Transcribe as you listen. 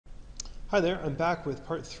Hi there, I'm back with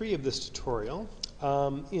part 3 of this tutorial.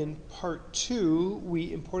 In part 2,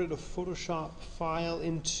 we imported a Photoshop file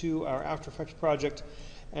into our After Effects project,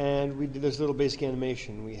 and we did this little basic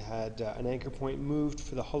animation. We had an anchor point moved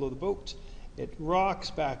for the hull of the boat. It rocks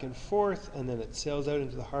back and forth, and then it sails out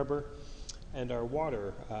into the harbor, and our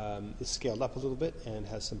water is scaled up a little bit and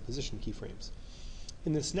has some position keyframes.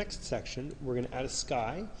 In this next section, we're going to add a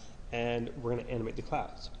sky, and we're going to animate the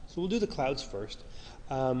clouds. So we'll do the clouds first.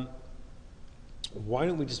 Why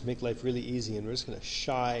don't we just make life really easy, and we're just going to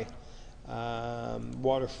shy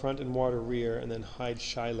water front and water rear, and then hide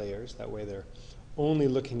shy layers. That way they're only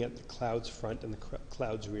looking at the clouds front and the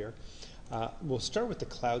clouds rear. We'll start with the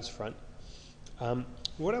clouds front.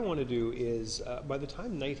 What I want to do is, by the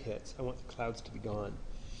time night hits, I want the clouds to be gone.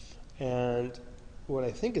 And what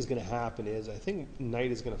I think is going to happen is, I think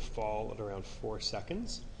night is going to fall at around 4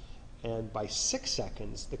 seconds, and by 6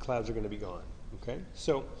 seconds, the clouds are going to be gone. Okay,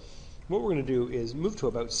 so what we're going to do is move to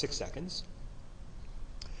about 6 seconds.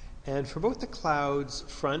 And for both the clouds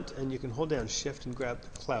front, and you can hold down Shift and grab the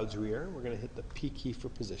clouds rear, we're going to hit the P key for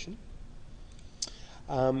position.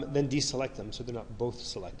 Then deselect them so they're not both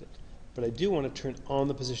selected. But I do want to turn on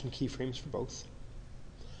the position keyframes for both.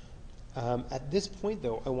 At this point,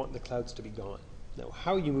 though, I want the clouds to be gone. Now,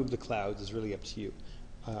 how you move the clouds is really up to you.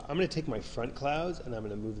 I'm going to take my front clouds and I'm going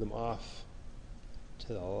to move them off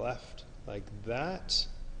to the left like that.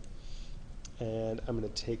 And I'm going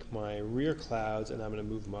to take my rear clouds and I'm going to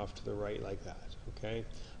move them off to the right like that. Okay?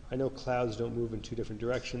 I know clouds don't move in 2 different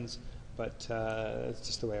directions, but that's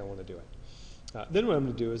just the way I want to do it. Then what I'm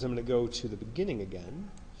going to do is I'm going to go to the beginning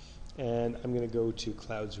again, and I'm going to go to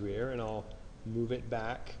clouds rear, and I'll move it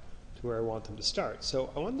back to where I want them to start.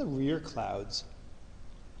 So I want the rear clouds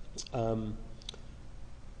to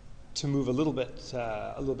move a little bit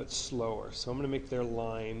slower. So I'm going to make their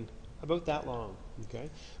line about that long. Okay.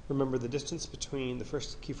 Remember, the distance between the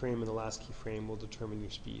first keyframe and the last keyframe will determine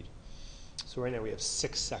your speed. So right now we have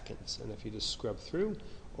 6 seconds, and if you just scrub through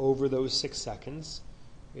over those 6 seconds,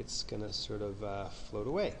 it's going to sort of float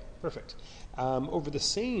away. Perfect. Over the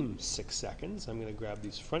same 6 seconds, I'm going to grab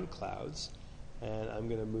these front clouds and I'm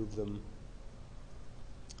going to move them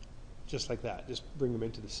just like that, just bring them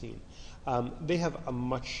into the scene. They have a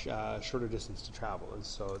much shorter distance to travel, and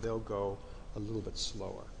so they'll go a little bit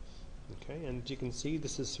slower. Okay, and you can see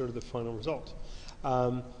this is sort of the final result.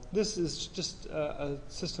 This is just a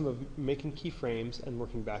system of making keyframes and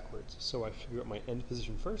working backwards. So I figure out my end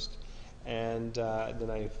position first, and then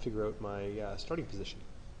I figure out my starting position.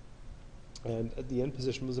 And the end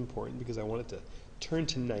position was important because I wanted to turn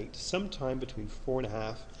to night sometime between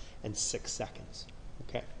 4.5 and 6 seconds.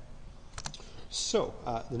 Okay. So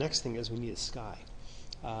the next thing is we need a sky.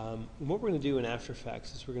 What we're going to do in After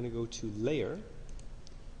Effects is we're going to go to Layer,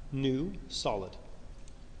 New, Solid.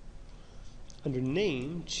 Under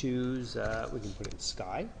Name, choose, we can put in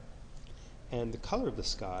Sky, and the color of the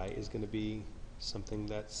sky is going to be something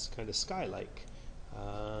that's kind of sky-like.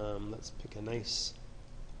 Let's pick a nice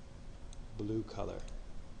blue color.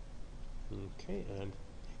 Okay, and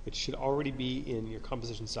it should already be in your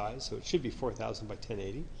composition size, so it should be 4000 by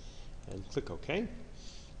 1080, and click OK.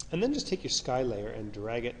 And then just take your sky layer and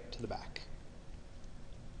drag it to the back.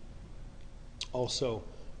 Also,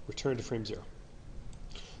 return to frame 0.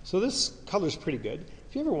 So this color is pretty good.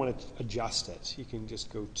 If you ever want to adjust it, you can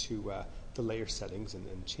just go to the layer settings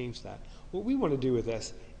and change that. What we want to do with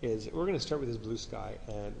this is we're going to start with this blue sky,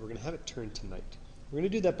 and we're going to have it turn to night. We're going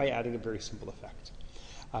to do that by adding a very simple effect.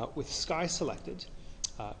 With sky selected,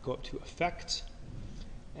 go up to Effect,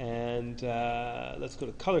 and let's go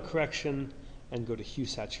to Color Correction and go to Hue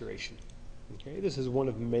Saturation. Okay, this is one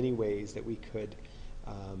of many ways that we could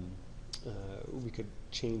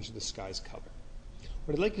change the sky's color.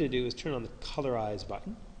 What I'd like you to do is turn on the Colorize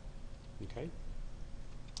button. Okay,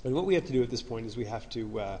 and what we have to do at this point is we have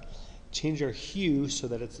to change our hue so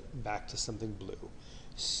that it's back to something blue.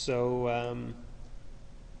 So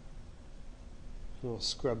we'll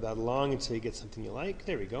scrub that along until you get something you like.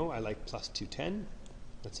 There we go. I like +210.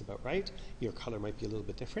 That's about right. Your color might be a little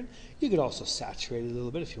bit different. You could also saturate it a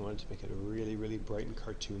little bit if you wanted to make it really, really bright and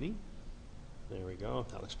cartoony. There we go.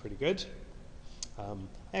 That looks pretty good. I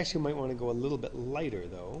actually might want to go a little bit lighter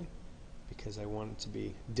though, because I want it to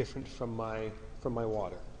be different from my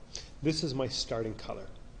water. This is my starting color.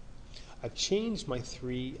 I've changed my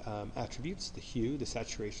 3 attributes: the hue, the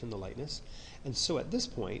saturation, the lightness, and so at this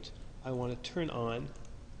point I want to turn on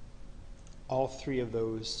all 3 of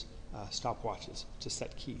those stopwatches to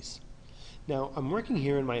set keys. Now I'm working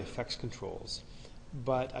here in my effects controls,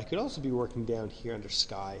 but I could also be working down here under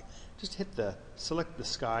Sky. Just select the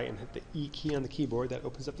Sky and hit the E key on the keyboard. That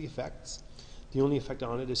opens up the effects. The only effect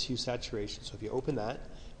on it is hue saturation. So if you open that,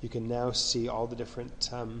 you can now see all the different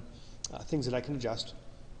things that I can adjust,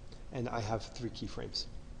 and I have 3 keyframes.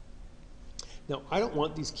 Now, I don't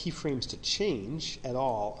want these keyframes to change at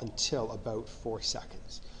all until about 4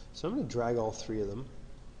 seconds. So I'm going to drag all 3 of them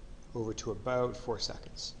over to about 4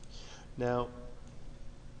 seconds. Now,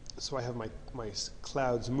 so I have my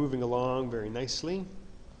clouds moving along very nicely.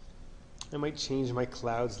 I might change my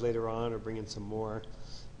clouds later on or bring in some more.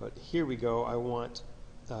 But here we go. I want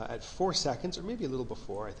at 4 seconds, or maybe a little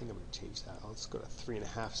before, I think I'm going to change that. Let's go to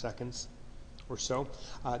 3.5 seconds or so.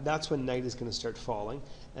 That's when night is going to start falling.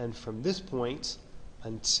 And from this point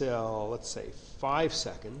until, let's say, 5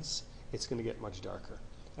 seconds, it's going to get much darker.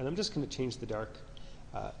 And I'm just going to change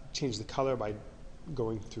the color by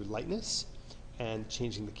going through lightness and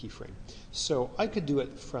changing the keyframe. So I could do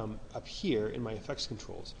it from up here in my effects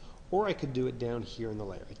controls, or I could do it down here in the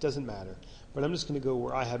layer. It doesn't matter. But I'm just going to go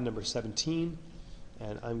where I have number 17,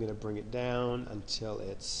 and I'm going to bring it down until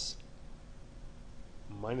it's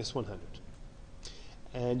 -100.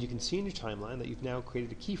 And you can see in your timeline that you've now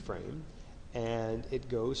created a keyframe, and it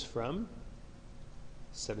goes from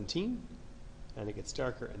 17, and it gets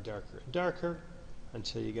darker and darker and darker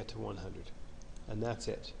until you get to 100. And that's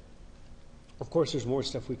it. Of course, there's more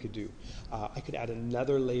stuff we could do. I could add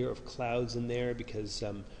another layer of clouds in there because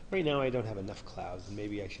right now I don't have enough clouds, and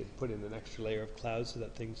maybe I should put in an extra layer of clouds so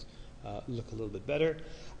that things look a little bit better.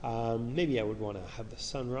 Maybe I would want to have the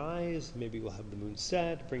sun rise, maybe we'll have the moon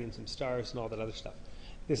set, bring in some stars and all that other stuff.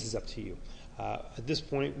 This is up to you. At this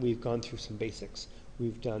point, we've gone through some basics.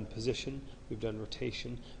 We've done position, we've done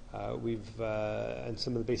rotation, and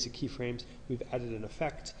some of the basic keyframes. We've added an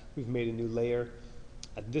effect, we've made a new layer.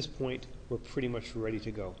 At this point, we're pretty much ready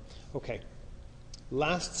to go. Okay,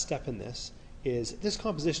 last step in this is this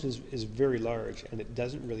composition is very large and it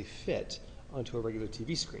doesn't really fit onto a regular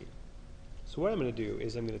TV screen. So what I'm going to do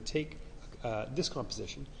is I'm going to take this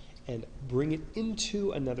composition and bring it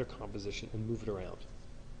into another composition and move it around.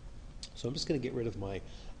 So I'm just going to get rid of my,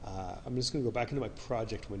 I'm just going to go back into my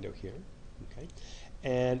project window here, okay?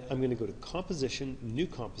 And I'm going to go to Composition, New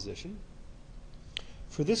Composition.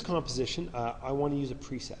 For this composition, I want to use a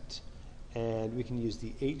preset, and we can use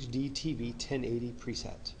the HDTV 1080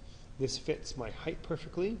 preset. This fits my height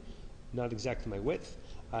perfectly, not exactly my width.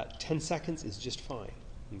 10 seconds is just fine,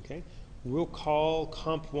 okay? We'll call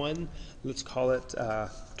Comp 1, let's call it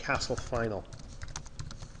Castle Final.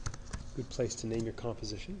 Good place to name your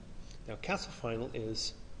composition. Now, Castle Final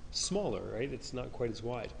is smaller, right? It's not quite as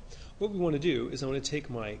wide. What we want to do is I want to take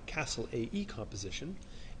my Castle AE composition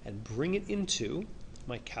and bring it into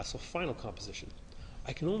my Castle Final composition.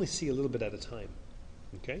 I can only see a little bit at a time,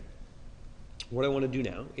 okay? What I want to do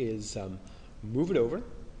now is move it over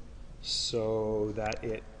so that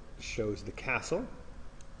it shows the castle,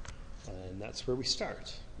 and that's where we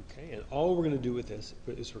start, okay? And all we're going to do with this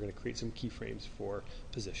is we're going to create some keyframes for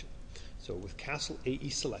position. So with Castle AE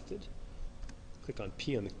selected, click on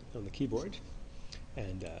P on the keyboard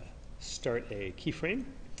and start a keyframe.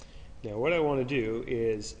 Now what I want to do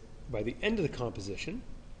is by the end of the composition,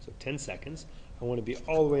 so 10 seconds, I want to be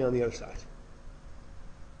all the way on the other side.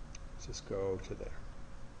 Let's just go to there.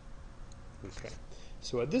 Okay.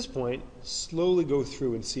 So at this point, slowly go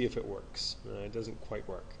through and see if it works. It doesn't quite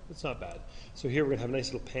work. It's not bad. So here we're going to have a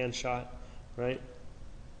nice little pan shot, right?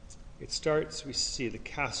 It starts, we see the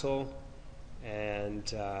castle,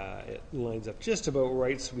 and it lines up just about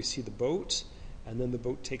right, so we see the boat, and then the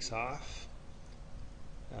boat takes off.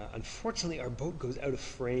 Unfortunately, our boat goes out of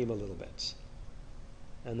frame a little bit.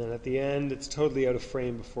 And then at the end, it's totally out of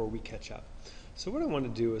frame before we catch up. So what I want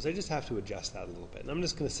to do is I just have to adjust that a little bit. And I'm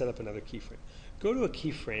just going to set up another keyframe. Go to a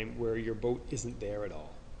keyframe where your boat isn't there at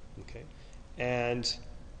all. Okay? And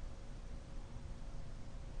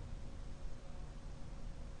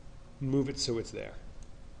move it so it's there.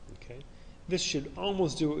 Okay? This should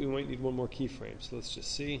almost do what we might need one more keyframe. So let's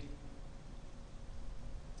just see.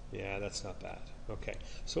 Yeah, that's not bad. Okay,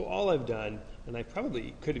 so all I've done, and I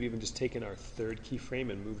probably could have even just taken our third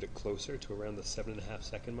keyframe and moved it closer to around the 7.5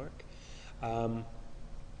 second mark.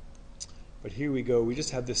 But here we go. We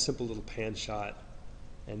just have this simple little pan shot,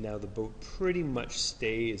 and now the boat pretty much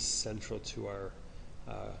stays central to our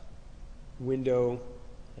window,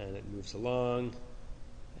 and it moves along,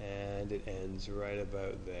 and it ends right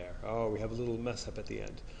about there. Oh, we have a little mess up at the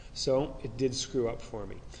end. So it did screw up for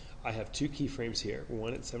me. I have two keyframes here,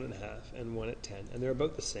 one at 7.5 and one at 10, and they're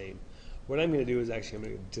about the same. What I'm going to do is actually I'm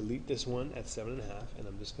going to delete this one at 7.5, and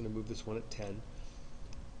I'm just going to move this one at 10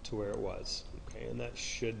 to where it was. Okay, and that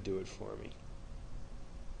should do it for me.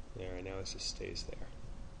 There, now it just stays there.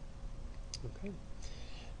 Okay,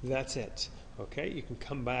 that's it. Okay, you can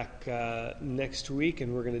come back next week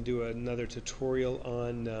and we're going to do another tutorial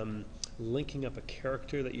on linking up a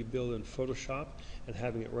character that you build in Photoshop and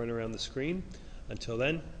having it run around the screen. Until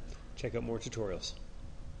then, check out more tutorials.